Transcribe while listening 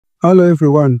Hello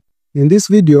everyone. In this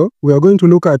video, we are going to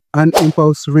look at an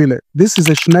impulse relay. This is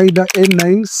a Schneider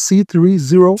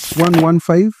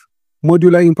N9C30115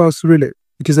 modular impulse relay.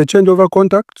 It is a changeover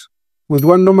contact with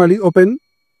one normally open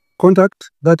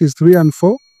contact, that is 3 and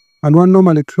 4, and one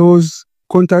normally closed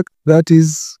contact, that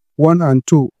is 1 and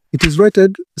 2. It is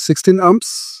rated 16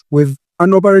 amps with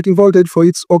an operating voltage for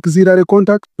its auxiliary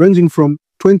contact ranging from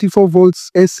 24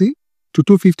 volts AC to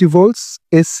 250 volts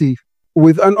AC,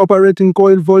 with an operating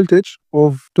coil voltage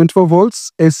of 24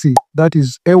 volts AC, that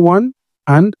is A1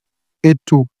 and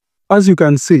A2. As you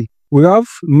can see, we have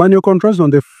manual controls on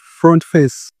the front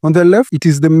face. On the left, it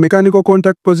is the mechanical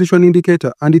contact position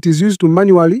indicator, and it is used to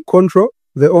manually control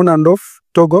the on and off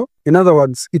toggle. In other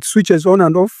words, it switches on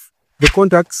and off the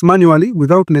contacts manually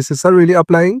without necessarily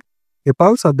applying a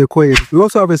pulse at the coil. We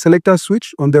also have a selector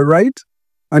switch on the right,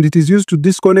 and it is used to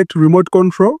disconnect remote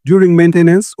control during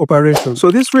maintenance operation.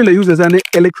 So this relay uses an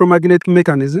electromagnetic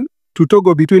mechanism to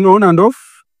toggle between on and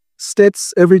off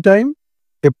states every time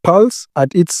a pulse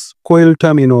at its coil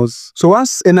terminals. So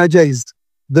once energized,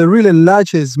 the relay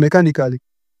latches mechanically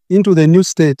into the new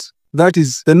state. That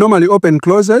is, the normally open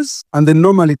closes and the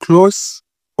normally close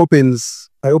opens.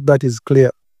 I hope that is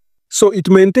clear. So it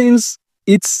maintains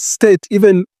its state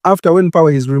even after when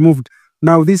power is removed.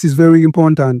 Now this is very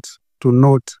important to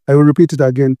note. I will repeat it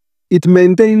again. It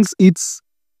maintains its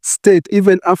state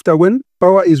even after when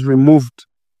power is removed.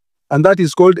 And that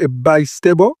is called a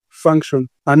bistable function.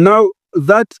 And now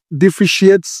that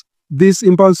differentiates this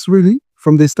impulse relay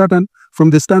from the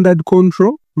standard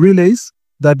control relays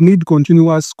that need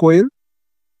continuous coil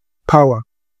power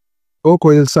or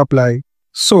coil supply.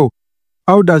 So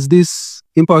how does this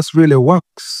impulse relay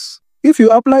works? If you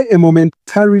apply a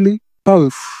momentarily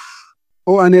pulse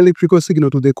or an electrical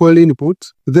signal to the coil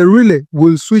input, the relay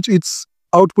will switch its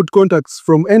output contacts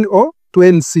from NO to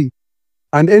NC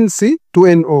and NC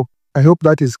to NO. I hope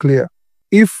that is clear.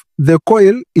 If the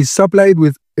coil is supplied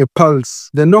with a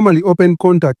pulse, the normally open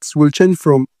contacts will change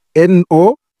from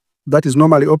NO, that is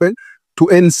normally open, to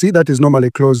NC, that is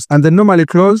normally closed. And the normally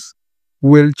closed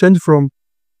will change from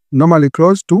normally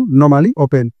closed to normally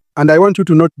open. And I want you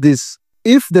to note this.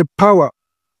 If the power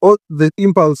or the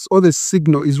impulse or the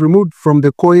signal is removed from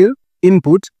the coil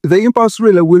input, the impulse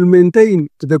relay will maintain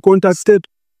the contact state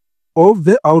of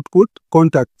the output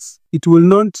contacts. It will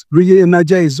not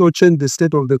re-energize or change the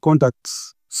state of the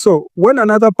contacts. So when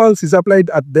another pulse is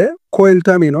applied at the coil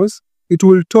terminals, it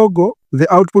will toggle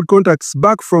the output contacts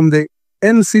back from the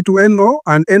NC to NO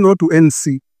and NO to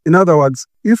NC. In other words,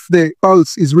 if the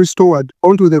pulse is restored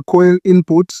onto the coil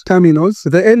input terminals,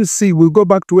 the NC will go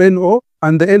back to NO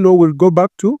and the NO will go back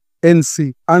to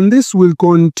NC. And this will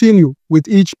continue with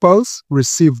each pulse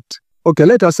received. Okay,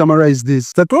 let us summarize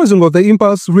this. The closing of the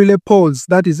impulse relay poles,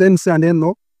 that is NC and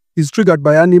NO, is triggered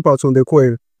by an impulse on the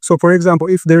coil. So for example,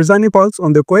 if there is an impulse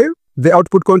on the coil, the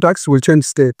output contacts will change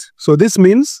state. So this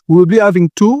means we will be having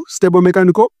two stable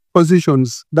mechanical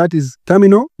positions, that is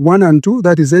terminal 1 and 2,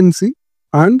 that is NC,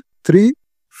 and 3,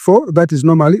 4, that is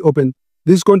normally open.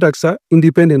 These contacts are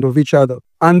independent of each other.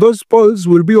 And those poles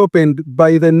will be opened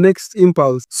by the next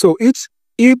impulse. So each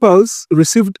impulse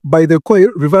received by the coil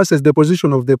reverses the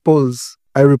position of the poles.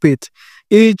 I repeat,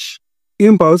 each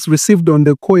impulse received on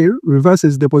the coil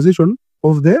reverses the position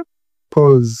of the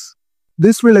poles.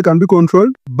 This relay can be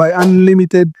controlled by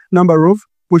unlimited number of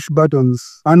push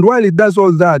buttons. And while it does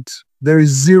all that, there is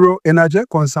zero energy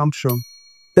consumption.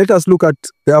 Let us look at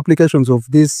the applications of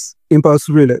this impulse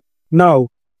relay. Now,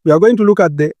 we are going to look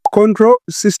at the control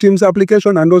systems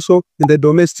application and also in the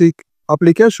domestic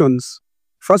applications.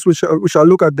 First, we shall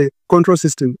look at the control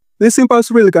system. This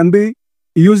impulse relay can be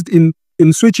used in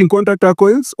switching contactor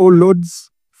coils or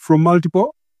loads from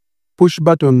multiple push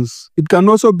buttons. It can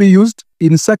also be used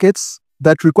in circuits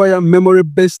that require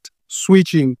memory-based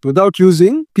switching without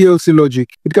using PLC logic.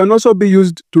 It can also be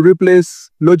used to replace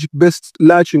logic-based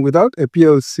latching without a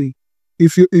PLC.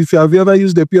 If you have ever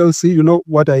used a PLC, you know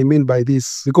what I mean by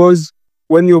this. Because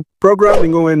when you're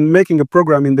programming or when making a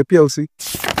program in the PLC,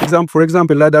 for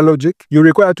example, ladder logic, you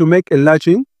require to make a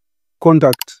latching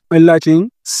contact, a latching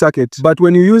circuit. But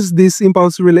when you use this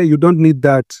impulse relay, you don't need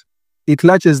that. It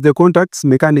latches the contacts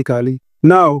mechanically.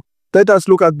 Now, let us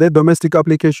look at the domestic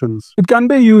applications. It can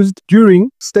be used during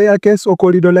staircase or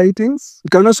corridor lightings. It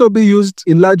can also be used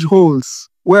in large halls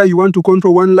where you want to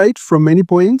control one light from many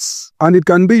points. And it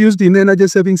can be used in energy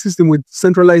saving system with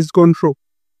centralized control.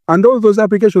 And all those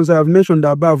applications I have mentioned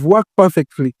above work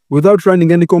perfectly without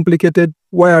running any complicated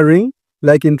wiring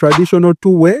like in traditional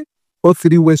 2-way or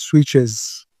 3-way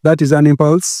switches. That is an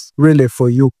impulse relay for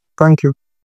you. Thank you.